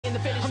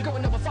in the finish. I'm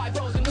going over 5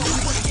 O's and no. You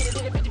wanna get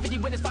it in a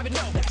 50-50 when it's 5 and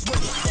no. That's what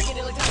taking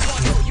it like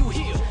time, you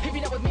heal. If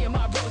you're not with me and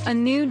my bros. A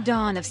new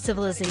dawn of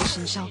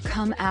civilization shall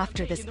come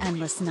after this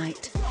endless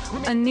night.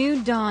 A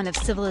new dawn of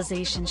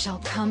civilization shall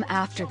come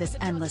after this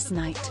endless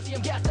night.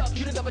 I'm gassed up,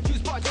 you never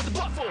choose parts of the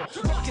butt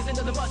full. Rock is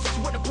into the mud, so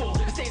you wanna pull.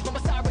 It stays by my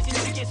side, racing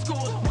you to get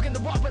schooled. Working the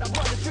rock, but I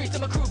run the streets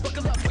of my crew.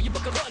 Buckle up, what you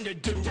buckle under,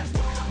 dude.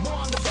 More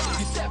on the bar,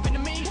 you step into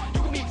me,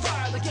 you can be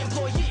fired like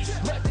employees.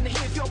 Left in the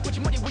heat if you don't put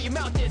your money where your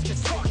mouth is,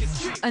 cause talk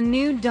is cheap. A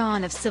new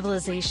dawn of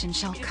civilization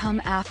shall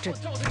come after.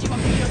 Keep my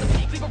feet on the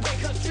peak, leave a red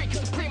cut streak,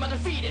 cause supreme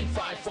undefeated.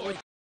 5, 4,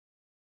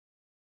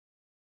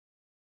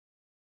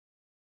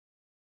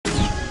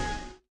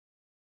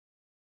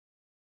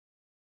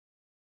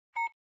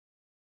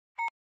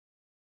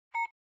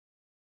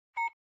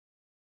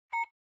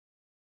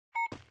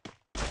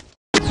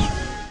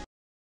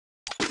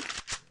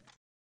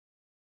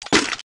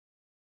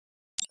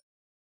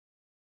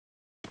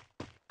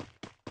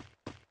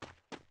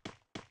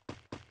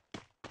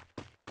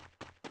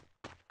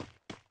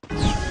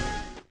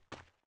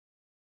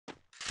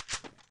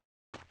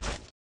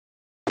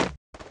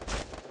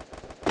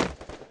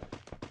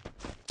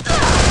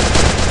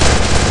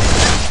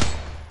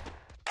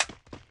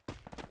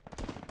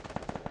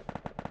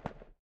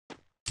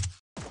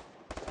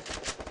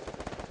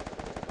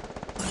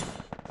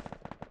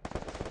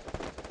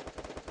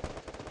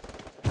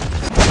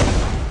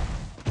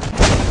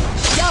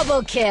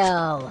 Double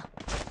kill!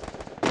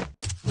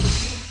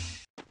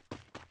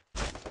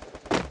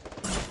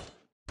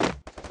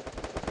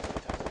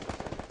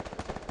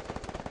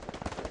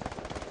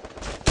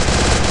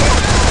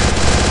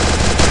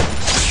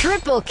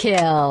 Triple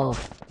kill!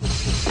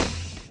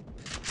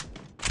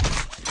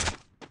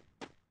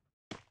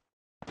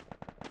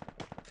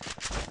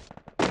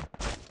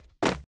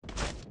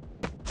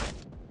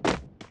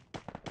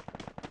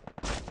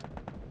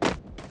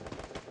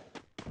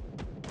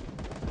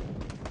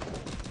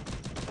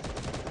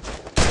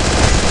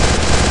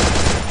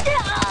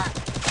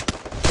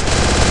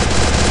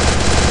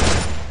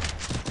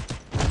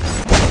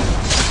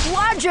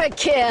 Quadra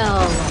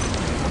kill!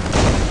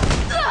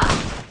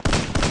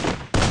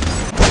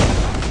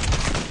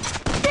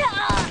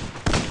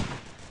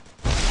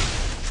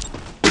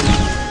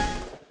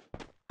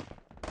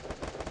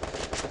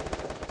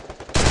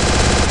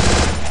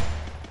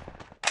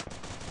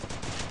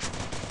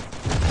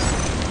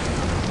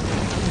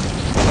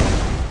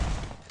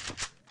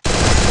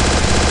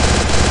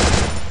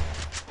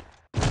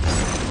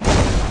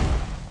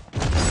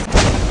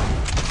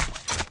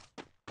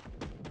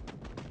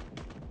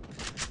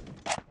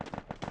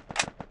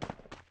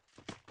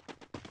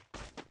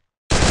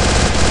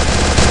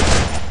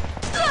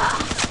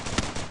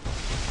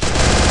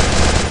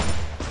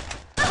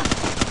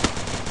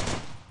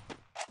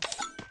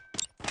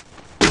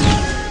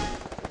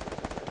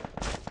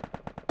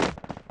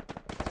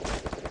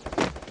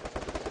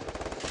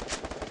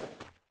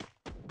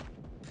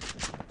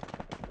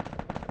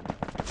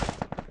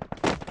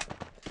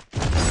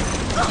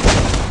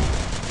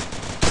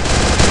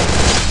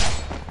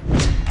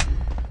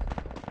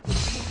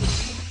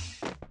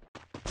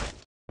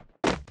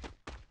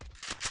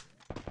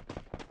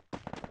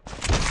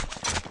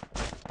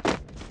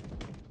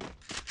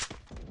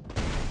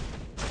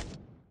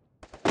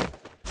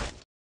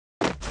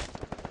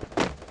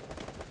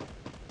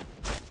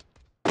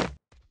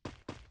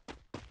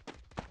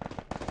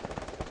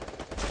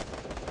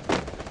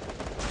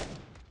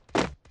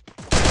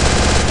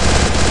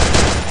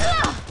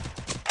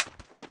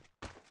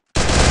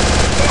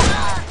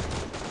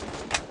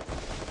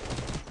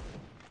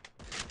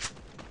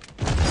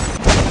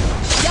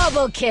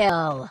 Double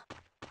kill!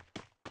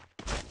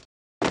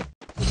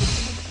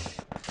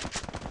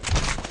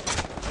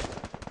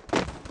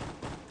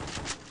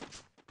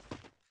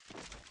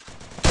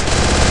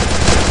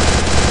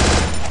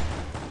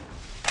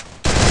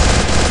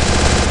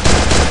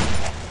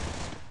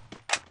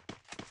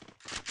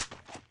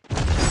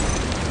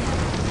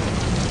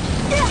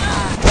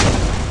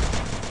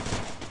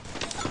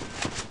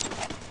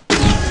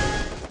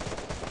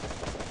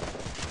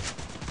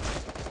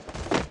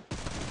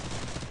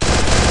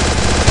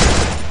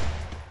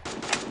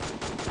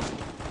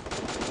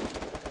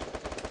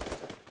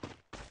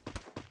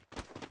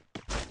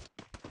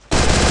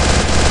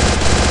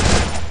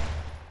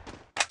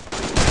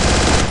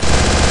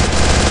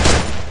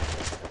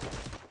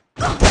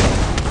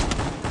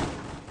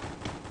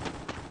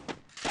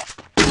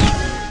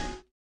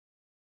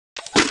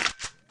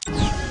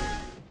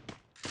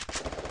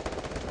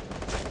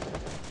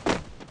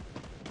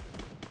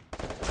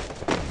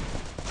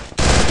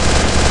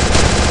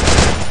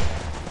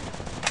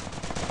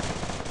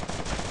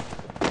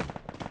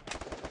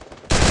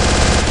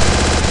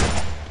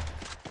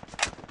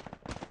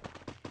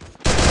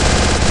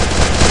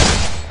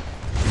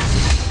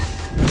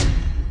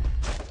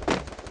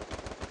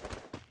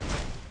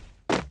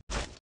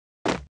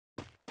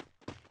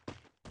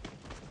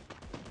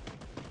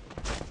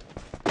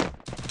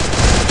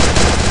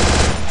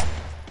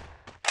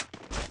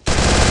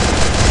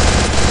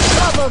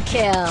 Double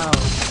kill!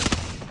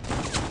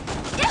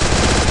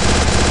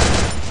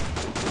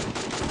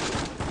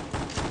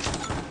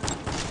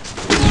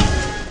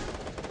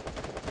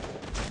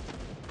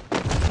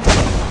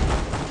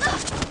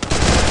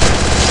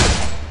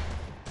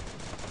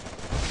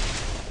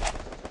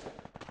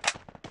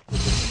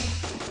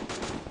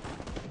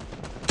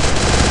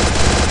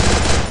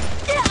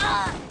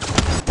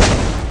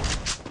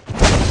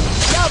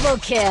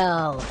 Triple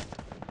kill.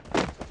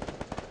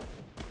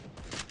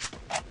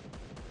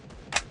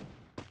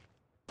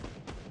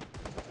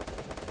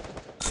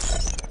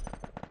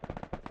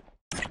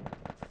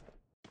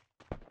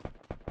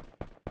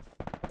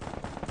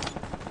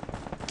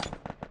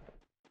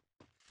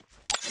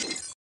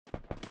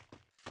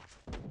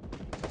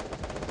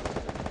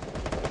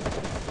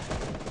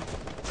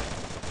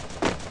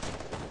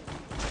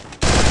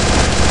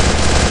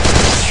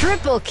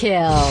 Triple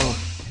kill.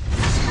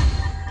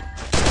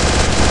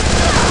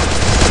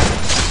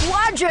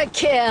 Quadra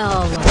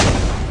kill.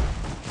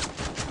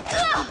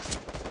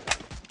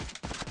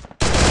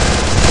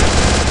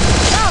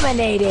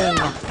 Dominating.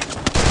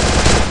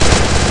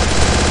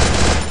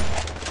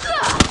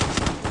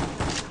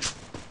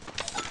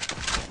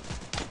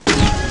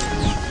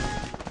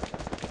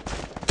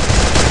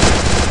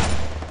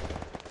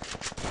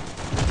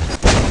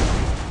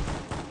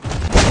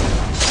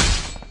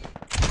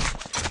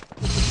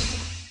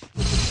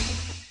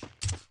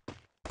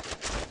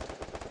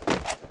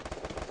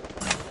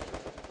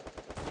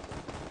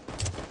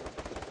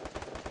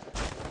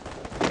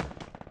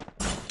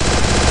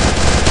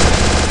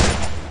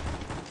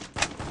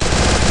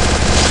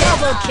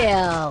 Double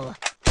kill.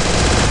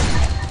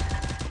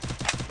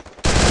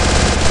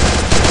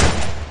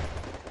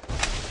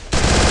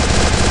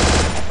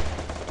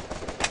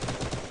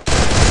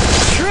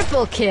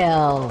 Triple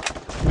kill.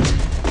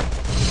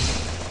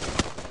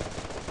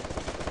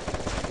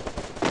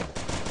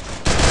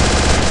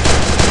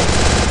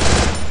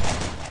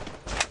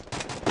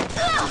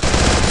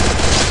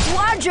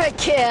 Quadra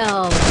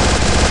kill.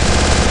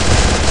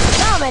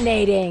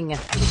 Dominating.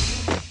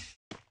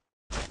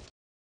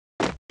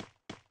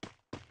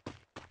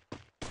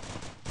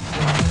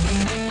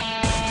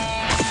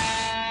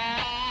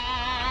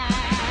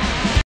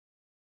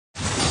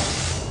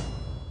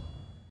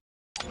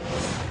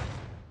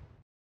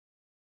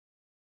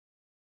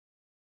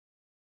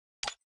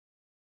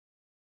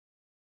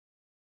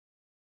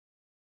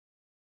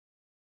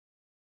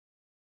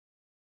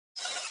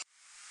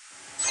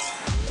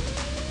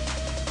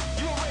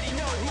 You already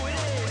know who it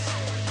is.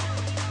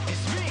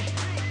 It's me.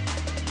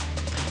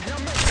 And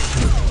I'm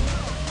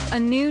ready. A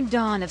new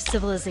dawn of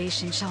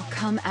civilization shall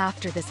come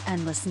after this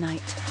endless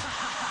night.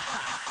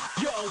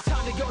 Yo,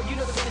 time to go. You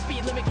know the man is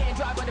speed limit. Can't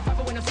drive under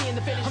 5 when I'm seeing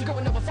the finish. I'm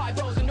going over 5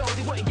 O's and no,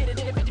 they wouldn't get it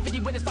in a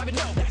 50-50 when it's 5 and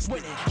no. That's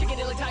winning. Kicking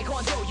it like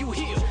Taekwondo, you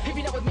heal. If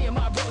you're not with me and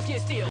my bros,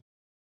 get still.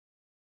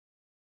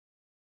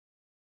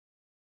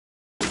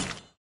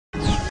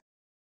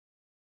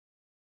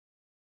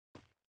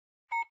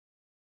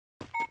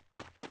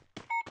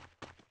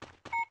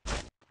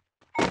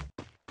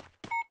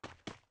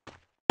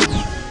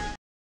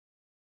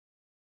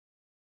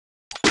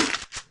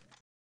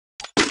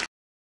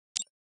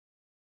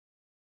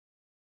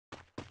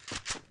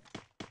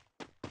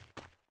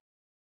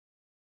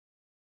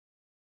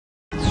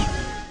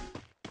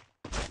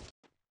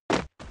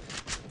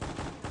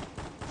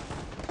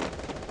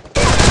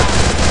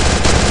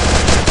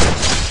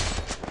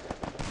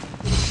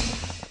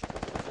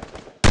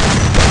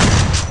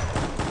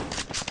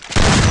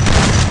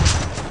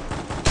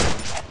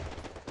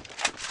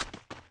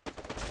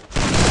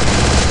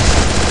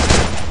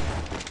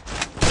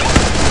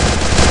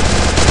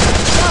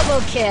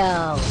 Double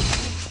kill.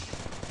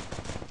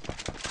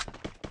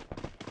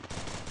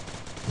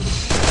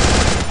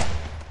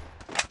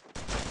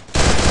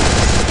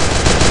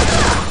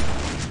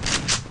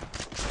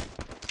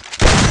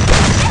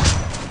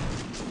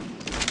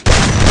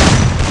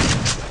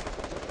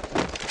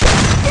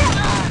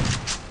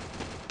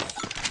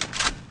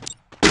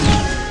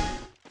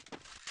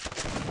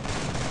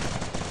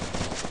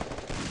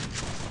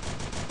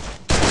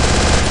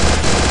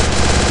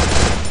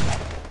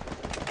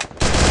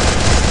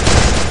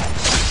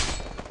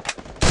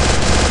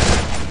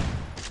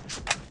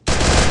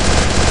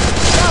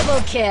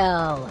 Double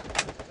kill.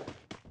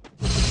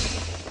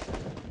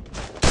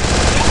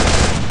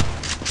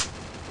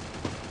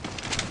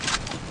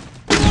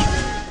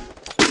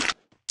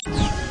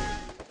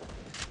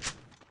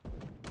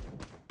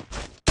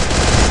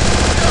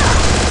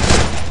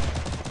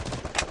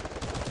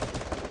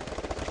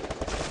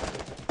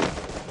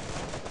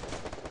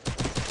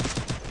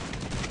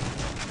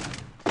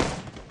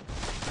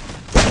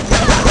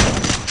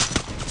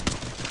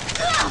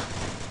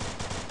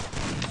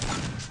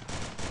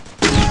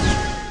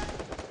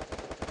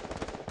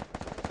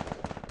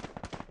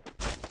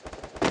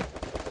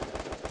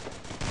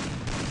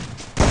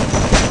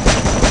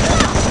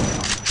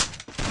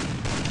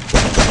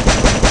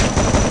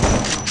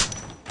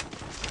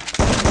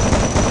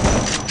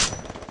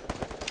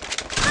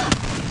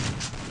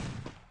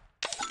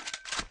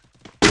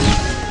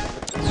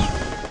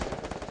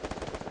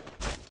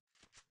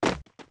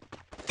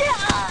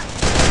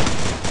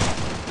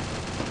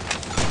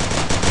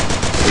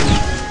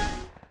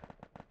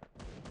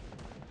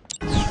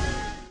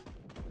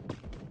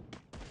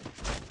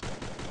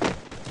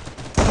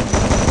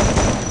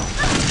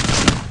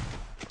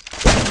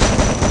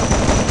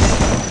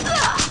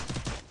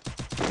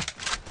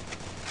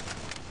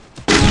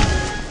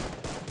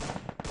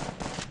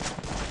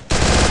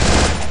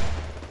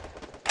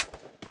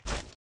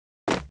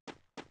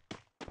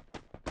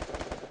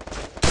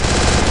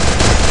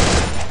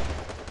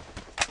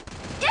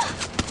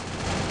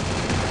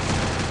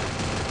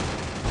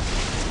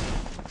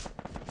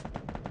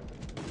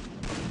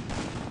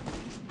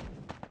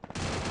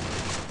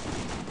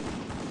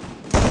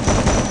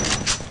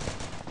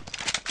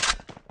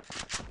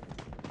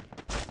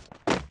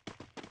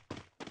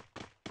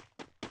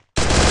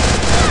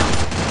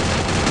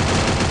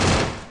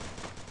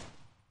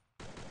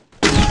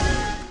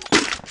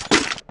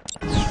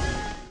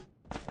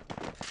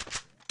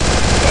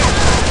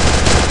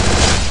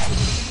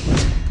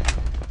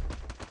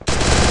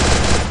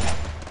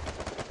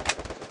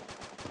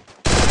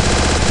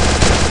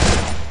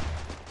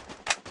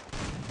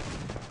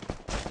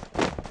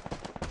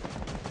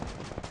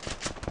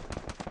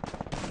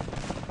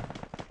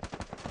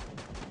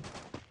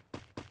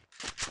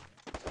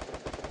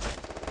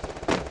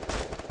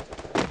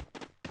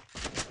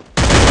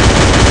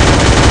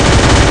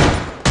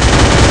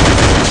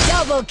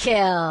 Double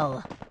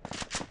kill!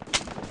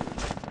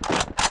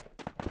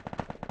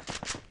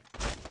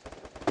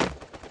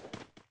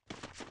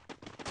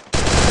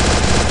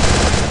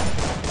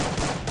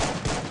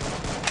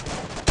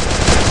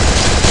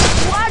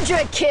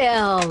 Quadra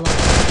kill!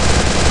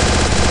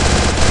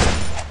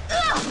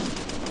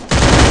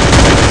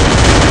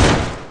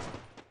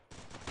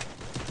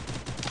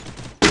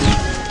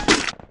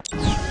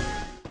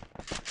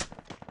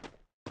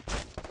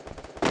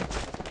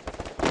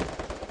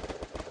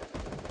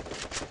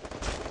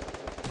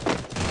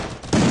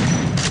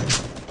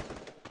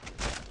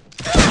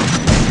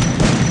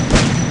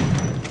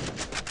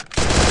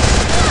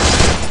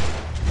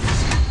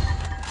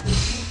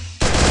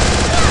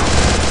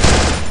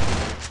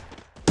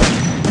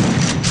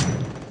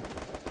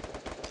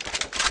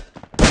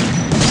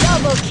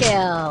 Double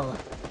kill!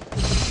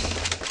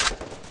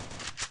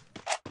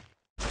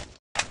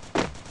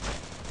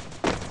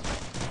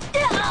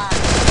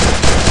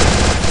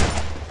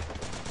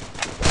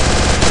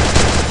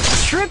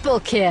 Triple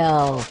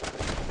kill!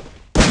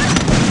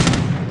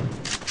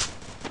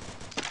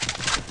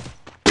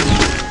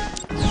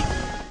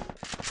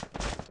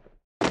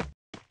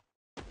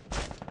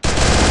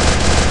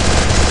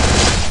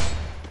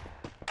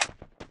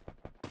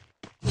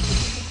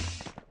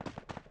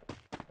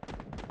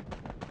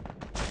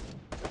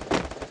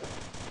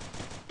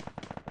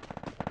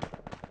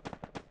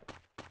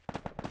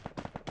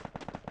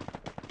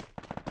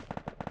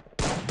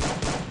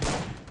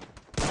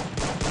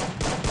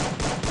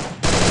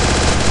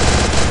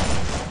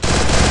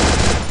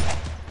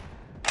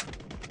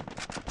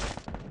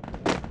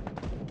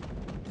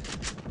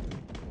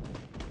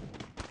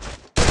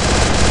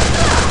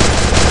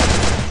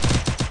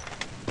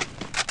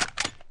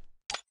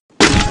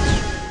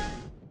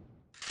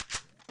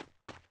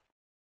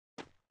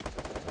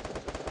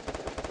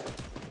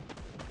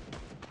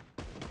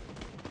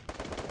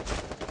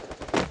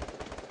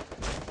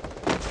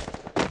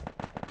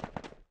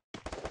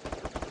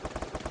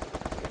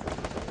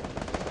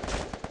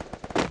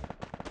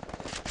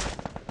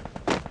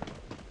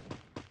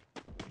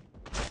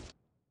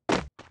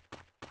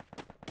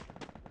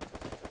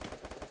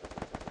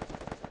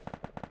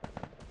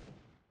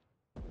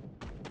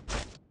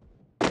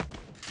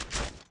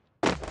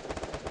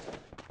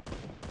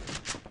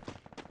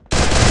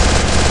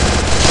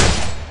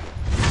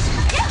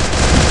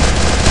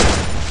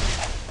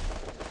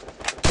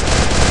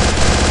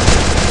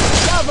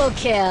 Double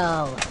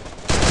kill!